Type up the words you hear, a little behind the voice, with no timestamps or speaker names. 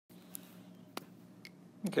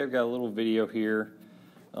Okay, I've got a little video here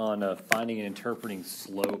on finding and interpreting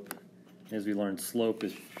slope. As we learned, slope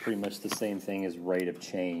is pretty much the same thing as rate of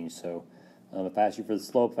change. So if I ask you for the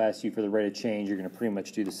slope, if I ask you for the rate of change, you're going to pretty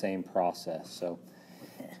much do the same process. So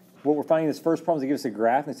what we're finding in this first problem is they give us a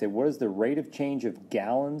graph and they say, what is the rate of change of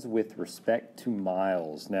gallons with respect to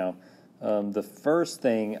miles? Now, the first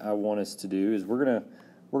thing I want us to do is we're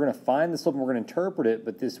going to find the slope and we're going to interpret it,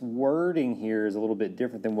 but this wording here is a little bit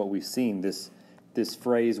different than what we've seen, this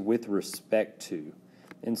phrase with respect to.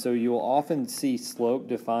 And so you'll often see slope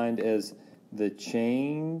defined as the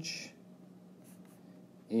change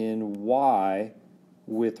in y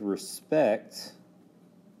with respect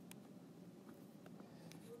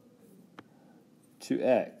to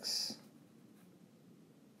x.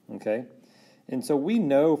 Okay? And so we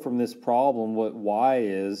know from this problem what y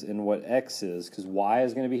is and what x is, because y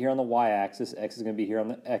is going to be here on the y-axis, x is going to be here on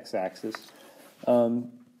the x-axis.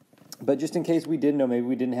 But just in case we didn't know, maybe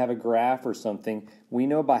we didn't have a graph or something, we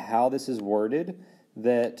know by how this is worded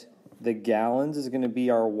that the gallons is going to be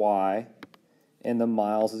our y and the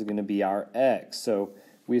miles is going to be our x. So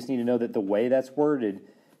we just need to know that the way that's worded,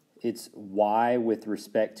 it's y with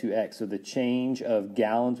respect to x. So the change of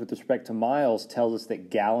gallons with respect to miles tells us that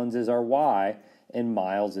gallons is our y and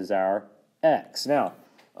miles is our x. Now,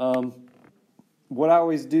 what I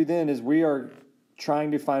always do then is we are trying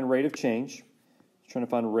to find rate of change. Trying to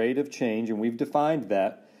find rate of change, and we've defined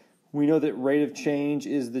that. We know that rate of change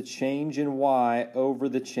is the change in y over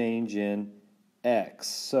the change in x.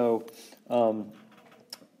 So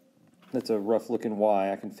that's a rough looking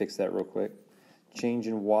y. I can fix that real quick. Change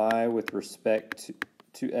in y with respect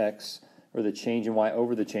to x, or the change in y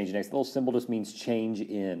over the change in x. The little symbol just means change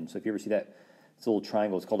in. So if you ever see that, it's a little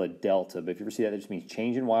triangle. It's called a delta. But if you ever see that, it just means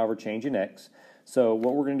change in y over change in x. So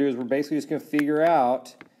what we're going to do is we're basically just going to figure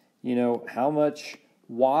out, you know, how much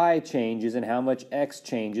y changes and how much x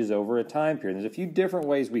changes over a time period. There's a few different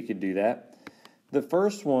ways we could do that. The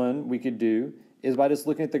first one we could do is by just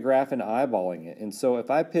looking at the graph and eyeballing it. And so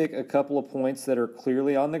if I pick a couple of points that are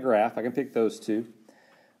clearly on the graph, I can pick those two.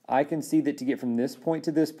 I can see that to get from this point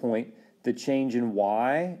to this point, the change in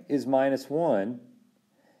y is -1,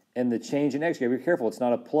 and the change in x, you gotta be careful, it's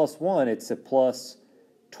not a +1, it's a plus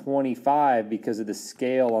 25 because of the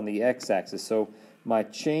scale on the x-axis. So my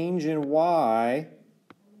change in y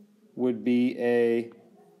would be a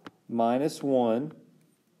 -1,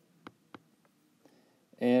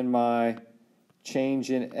 and my change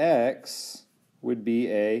in x would be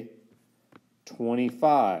a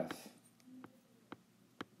 25.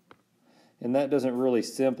 And that doesn't really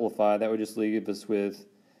simplify. That would just leave us with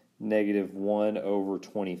 -1 over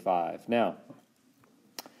 25. Now,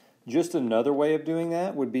 just another way of doing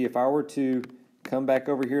that would be if I were to come back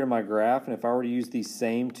over here to my graph, and if I were to use these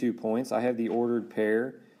same 2 points, I have the ordered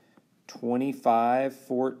pair 25,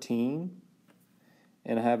 14,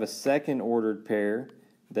 and I have a second ordered pair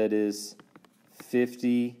that is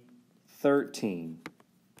 50, 13.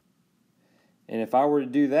 And if I were to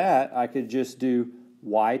do that, I could just do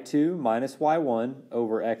y2 minus y1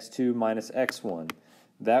 over x2 minus x1.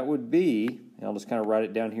 That would be, and I'll just kind of write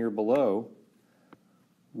it down here below,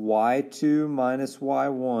 y2 minus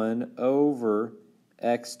y1 over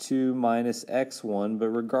x2 minus x1, but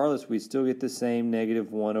regardless, we still get the same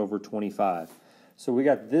 -1 over 25. So we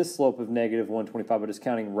got this slope of -125, but it's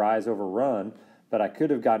counting rise over run, but I could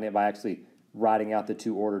have gotten it by actually writing out the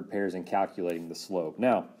 2 ordered pairs and calculating the slope.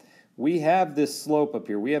 Now, we have this slope up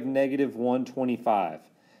here. We have -125.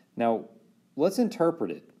 Now, let's interpret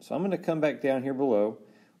it. So I'm going to come back down here below.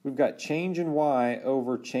 We've got change in y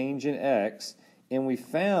over change in x, and we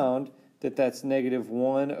found that that's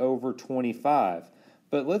 -1 over 25.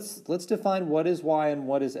 But let's define what is y and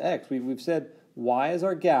what is x. We've said y is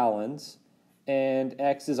our gallons and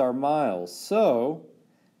x is our miles. So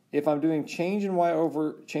if I'm doing change in y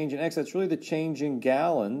over change in x, that's really the change in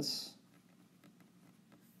gallons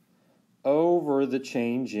over the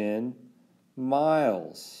change in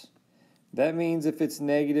miles. That means if it's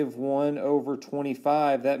 -1 over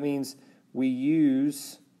 25, that means we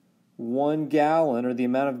use 1 gallon, or the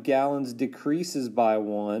amount of gallons decreases by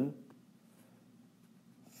 1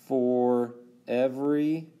 for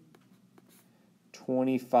every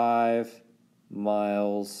 25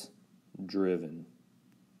 miles driven.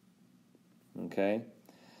 Okay?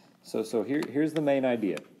 So here's the main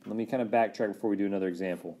idea. Let me kind of backtrack before we do another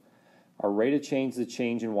example. Our rate of change is the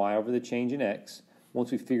change in y over the change in x.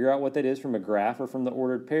 Once we figure out what that is from a graph or from the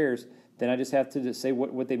ordered pairs, then I just have to just say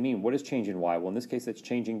what they mean. What is change in y? Well, in this case, that's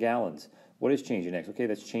change in gallons. What is change in x? Okay,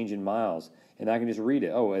 that's change in miles. And I can just read it.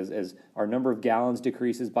 Oh, as our number of gallons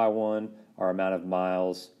decreases by 1, our amount of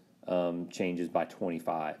miles changes by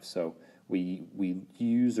 25. So we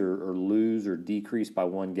use or lose or decrease by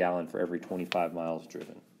 1 gallon for every 25 miles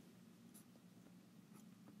driven.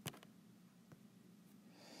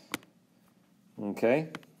 Okay.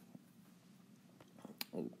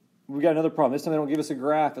 We got another problem. This time they don't give us a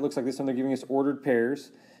graph. It looks like this time they're giving us ordered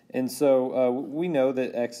pairs. And so we know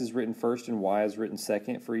that X is written first and Y is written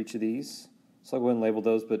second for each of these. So I'll go ahead and label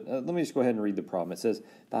those, but let me just go ahead and read the problem. It says,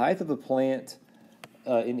 the height of a plant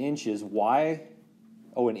in inches, Y,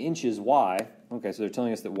 in inches, Y. Okay, so they're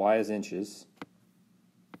telling us that Y is inches.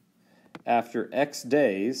 After X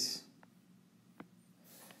days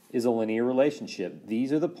is a linear relationship.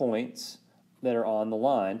 These are the points that are on the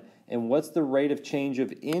line. And what's the rate of change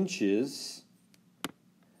of inches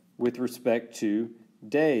with respect to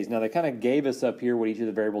days? Now, they kind of gave us up here what each of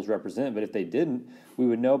the variables represent, but if they didn't, we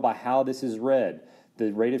would know by how this is read.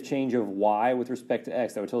 The rate of change of Y with respect to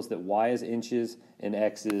X, that would tell us that Y is inches and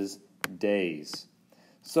X is days.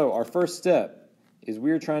 So our first step is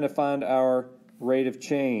we're trying to find our rate of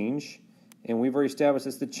change, and we've already established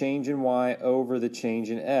it's the change in Y over the change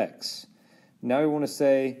in X. Now we want to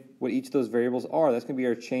say what each of those variables are. That's going to be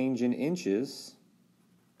our change in inches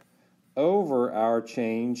over our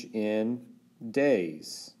change in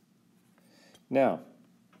days. Now,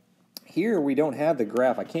 here we don't have the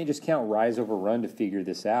graph. I can't just count rise over run to figure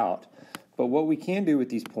this out. But what we can do with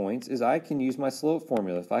these points is I can use my slope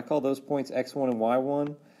formula. If I call those points x1 and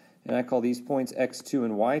y1, and I call these points x2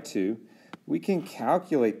 and y2, we can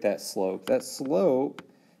calculate that slope. That slope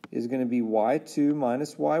is going to be y2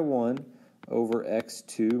 minus y1 over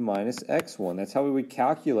x2 minus x1. That's how we would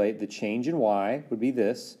calculate the change in y would be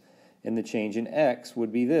this, and the change in x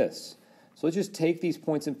would be this. So let's just take these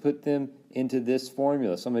points and put them into this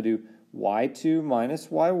formula. So I'm going to do y2 minus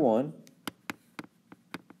y1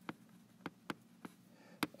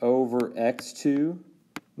 over x2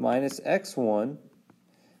 minus x1,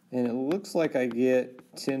 and it looks like I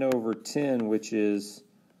get 10 over 10, which is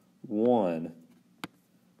 1,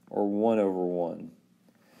 or 1 over 1.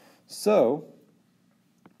 So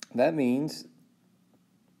that means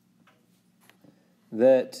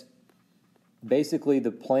that basically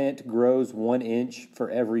the plant grows 1 inch for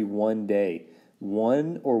every 1 day.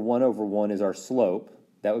 1 or 1 over 1 is our slope.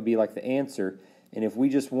 That would be like the answer. And if we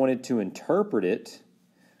just wanted to interpret it,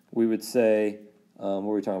 we would say, what are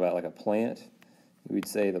we talking about, like a plant? We'd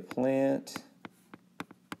say the plant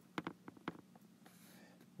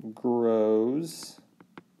grows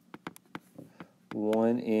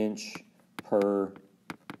 1 inch per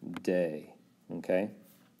day. Okay?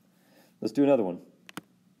 Let's do another one.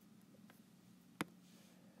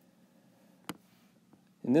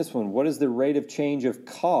 In this one, what is the rate of change of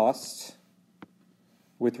cost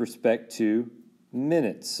with respect to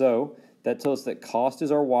minutes? So that tells us that cost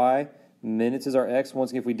is our y, minutes is our x.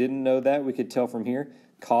 Once again, if we didn't know that, we could tell from here.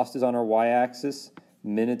 Cost is on our y-axis,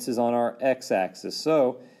 minutes is on our x-axis.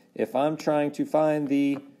 So if I'm trying to find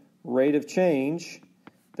the rate of change,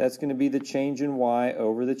 that's going to be the change in y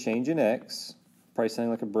over the change in x. Probably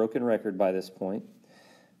sounding like a broken record by this point.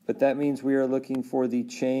 But that means we are looking for the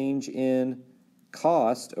change in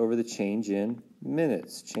cost over the change in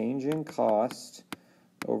minutes. Change in cost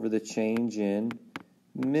over the change in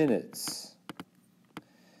minutes.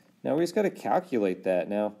 Now we just got to calculate that.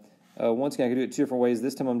 Now, once again, I can do it 2 different ways.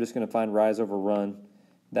 This time I'm just going to find rise over run.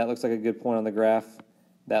 That looks like a good point on the graph.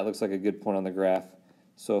 That looks like a good point on the graph.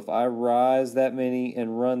 So if I rise that many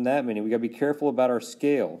and run that many, we got to be careful about our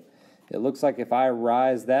scale. It looks like if I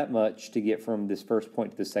rise that much to get from this first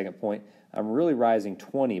point to the second point, I'm really rising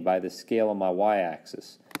 20 by the scale on my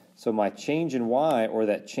y-axis. So my change in y, or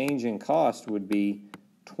that change in cost, would be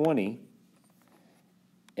 20.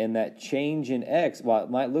 And that change in x, while it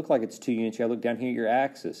might look like it's 2 units, you got to look down here at your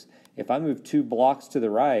axis. If I move 2 blocks to the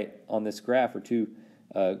right on this graph, or 2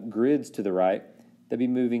 grids to the right, that'd be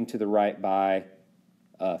moving to the right by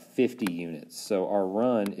 50 units. So our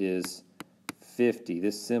run is 50.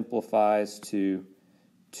 This simplifies to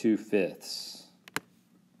 2/5.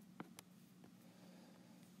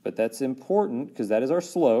 But that's important because that is our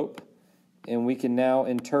slope, and we can now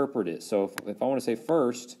interpret it. So if I want to say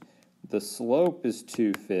first, the slope is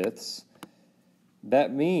 2/5,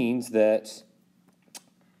 that means that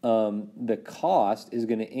the cost is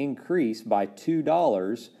going to increase by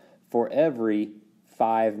 $2 for every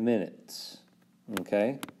 5 minutes.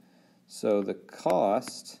 Okay? So the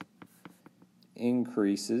cost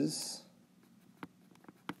increases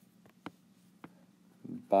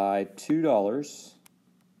by $2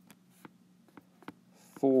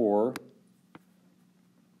 for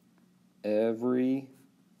every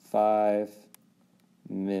 5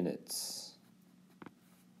 minutes.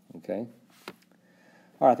 Okay?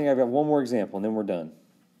 All right, I think I've got one more example, and then we're done.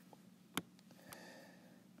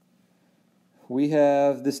 We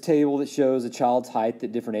have this table that shows a child's height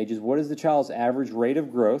at different ages. What is the child's average rate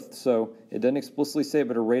of growth? So it doesn't explicitly say it,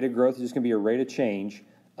 but a rate of growth is just going to be a rate of change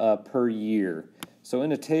per year. So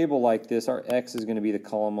in a table like this, our x is going to be the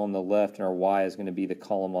column on the left, and our y is going to be the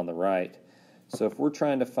column on the right. So if we're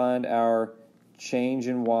trying to find our change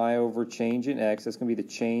in y over change in x, that's going to be the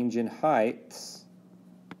change in height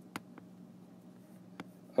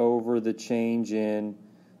over the change in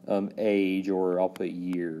age, or I'll put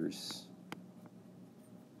years.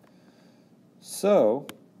 So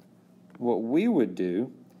what we would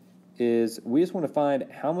do is we just want to find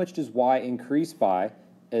how much does y increase by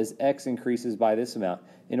as x increases by this amount.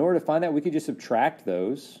 In order to find that, we could just subtract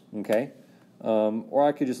those, okay? Or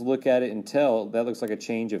I could just look at it and tell that looks like a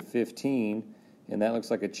change of 15, and that looks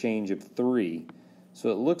like a change of 3. So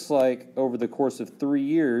it looks like over the course of 3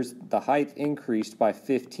 years, the height increased by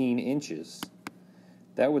 15 inches.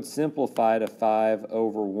 That would simplify to 5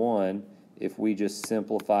 over 1 if we just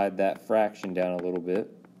simplified that fraction down a little bit.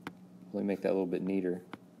 Let me make that a little bit neater.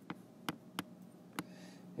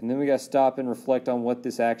 And then we got to stop and reflect on what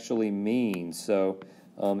this actually means. So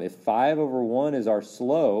if 5 over 1 is our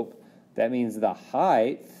slope, that means the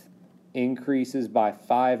height increases by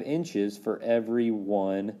 5 inches for every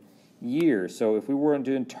 1 year. So if we were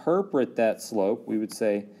to interpret that slope, we would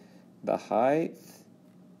say the height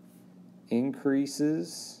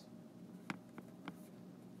increases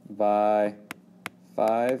by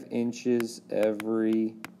 5 inches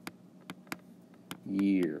every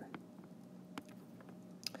year.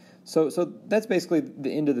 So that's basically the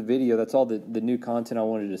end of the video. That's all the new content I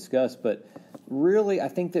wanted to discuss. But really, I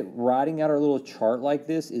think that writing out our little chart like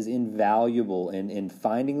this is invaluable in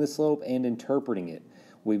finding the slope and interpreting it.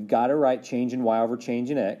 We've got to write change in y over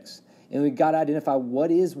change in x, and we've got to identify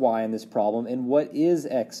what is y in this problem and what is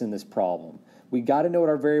x in this problem. We've got to know what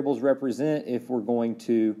our variables represent if we're going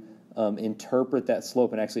to interpret that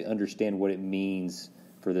slope and actually understand what it means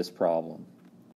for this problem.